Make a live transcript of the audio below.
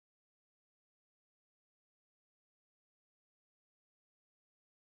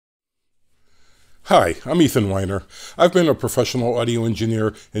Hi, I'm Ethan Weiner. I've been a professional audio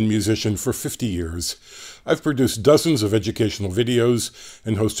engineer and musician for 50 years. I've produced dozens of educational videos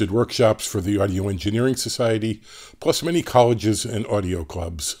and hosted workshops for the Audio Engineering Society, plus many colleges and audio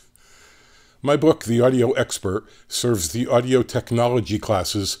clubs. My book, The Audio Expert, serves the audio technology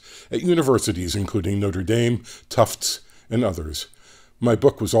classes at universities including Notre Dame, Tufts, and others. My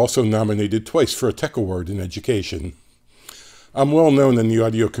book was also nominated twice for a Tech Award in Education. I'm well known in the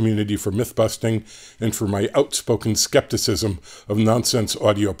audio community for myth-busting and for my outspoken skepticism of nonsense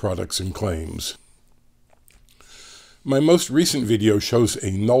audio products and claims. My most recent video shows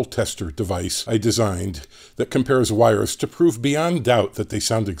a Null Tester device I designed that compares wires to prove beyond doubt that they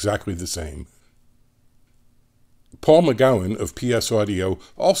sound exactly the same. Paul McGowan of PS Audio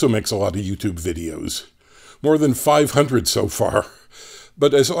also makes a lot of YouTube videos. More than 500 so far.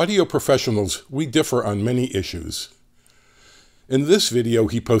 But as audio professionals, we differ on many issues. In this video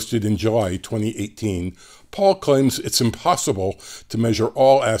he posted in July 2018, Paul claims it's impossible to measure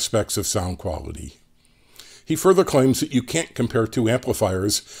all aspects of sound quality. He further claims that you can't compare two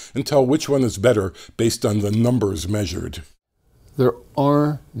amplifiers and tell which one is better based on the numbers measured. There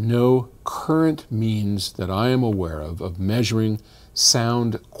are no current means that I am aware of measuring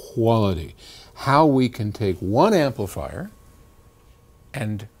sound quality. How we can take one amplifier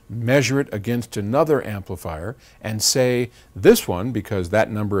and measure it against another amplifier and say this one, because that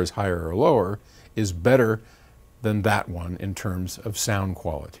number is higher or lower, is better than that one in terms of sound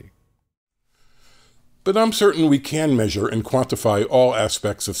quality. But I'm certain we can measure and quantify all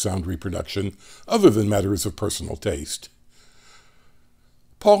aspects of sound reproduction other than matters of personal taste.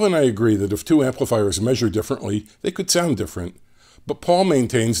 Paul and I agree that if two amplifiers measure differently, they could sound different. But Paul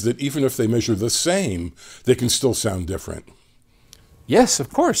maintains that even if they measure the same, they can still sound different. Yes,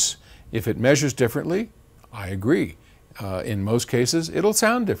 of course. If it measures differently, I agree. In most cases, it'll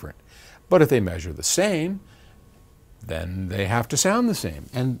sound different. But if they measure the same, then they have to sound the same.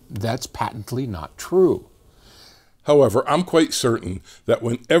 And that's patently not true. However, I'm quite certain that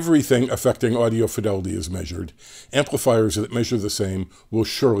when everything affecting audio fidelity is measured, amplifiers that measure the same will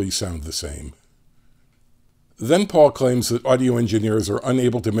surely sound the same. Then Paul claims that audio engineers are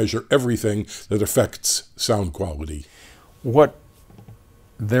unable to measure everything that affects sound quality. What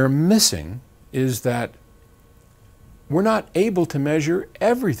they're missing is that we're not able to measure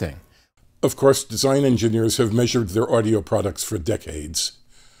everything. Of course, design engineers have measured their audio products for decades.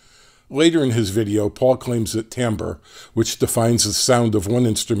 Later in his video, Paul claims that timbre, which defines the sound of one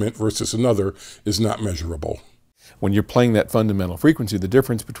instrument versus another, is not measurable. When you're playing that fundamental frequency, the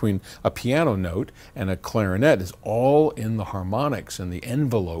difference between a piano note and a clarinet is all in the harmonics and the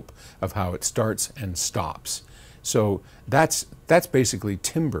envelope of how it starts and stops. So that's basically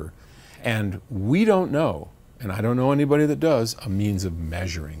timbre. And we don't know, and I don't know anybody that does, a means of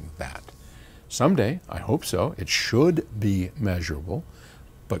measuring that. Someday, I hope so, it should be measurable,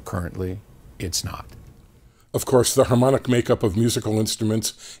 but currently it's not. Of course, the harmonic makeup of musical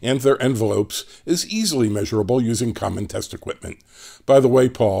instruments and their envelopes is easily measurable using common test equipment. By the way,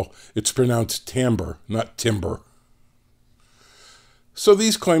 Paul, it's pronounced timbre, not timber. So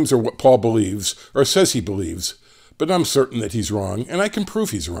these claims are what Paul believes, or says he believes, but I'm certain that he's wrong, and I can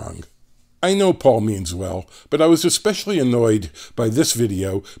prove he's wrong. I know Paul means well, but I was especially annoyed by this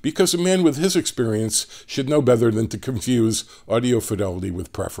video because a man with his experience should know better than to confuse audio fidelity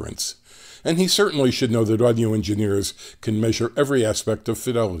with preference. And he certainly should know that audio engineers can measure every aspect of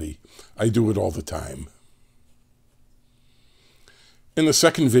fidelity. I do it all the time. In the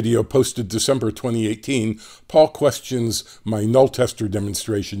second video, posted December 2018, Paul questions my Null Tester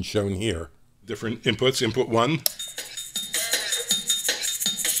demonstration shown here. Different inputs, input 1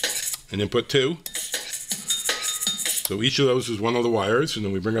 and input 2. So each of those is one of the wires, and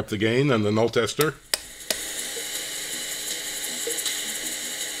then we bring up the gain on the Null Tester.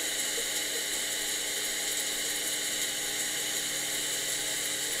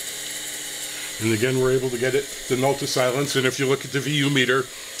 And again, we're able to get it to null to silence. And if you look at the VU meter,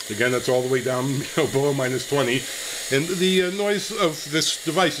 again, that's all the way down below minus 20. And the noise of this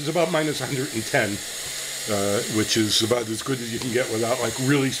device is about minus 110, which is about as good as you can get without like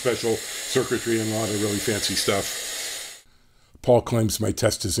really special circuitry and a lot of really fancy stuff. Paul claims my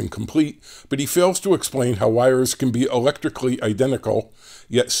test is incomplete, but he fails to explain how wires can be electrically identical,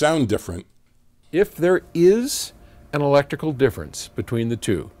 yet sound different. If there is an electrical difference between the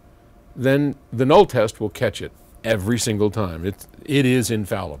two, then the null test will catch it every single time. It is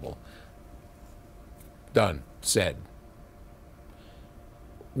infallible. Done. Said.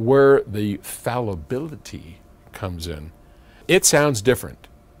 Where the fallibility comes in, it sounds different.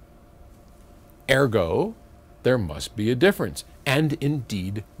 Ergo, there must be a difference. And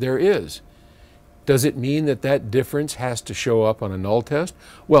indeed there is. Does it mean that that difference has to show up on a null test?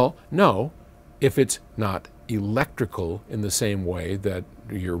 Well, no, if it's not electrical in the same way that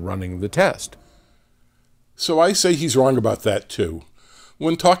you're running the test. So I say he's wrong about that too.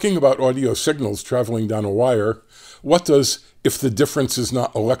 When talking about audio signals traveling down a wire, what does "if the difference is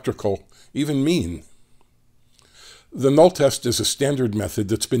not electrical" even mean? The null test is a standard method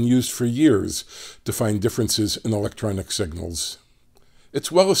that's been used for years to find differences in electronic signals.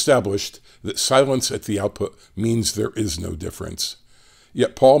 It's well established that silence at the output means there is no difference.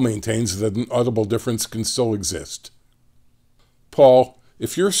 Yet Paul maintains that an audible difference can still exist. Paul,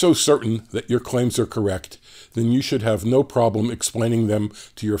 if you're so certain that your claims are correct, then you should have no problem explaining them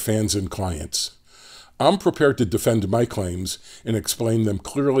to your fans and clients. I'm prepared to defend my claims and explain them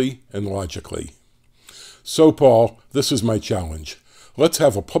clearly and logically. So, Paul, this is my challenge. Let's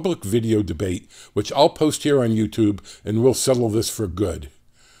have a public video debate, which I'll post here on YouTube, and we'll settle this for good.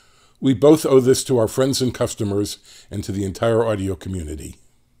 We both owe this to our friends and customers and to the entire audio community.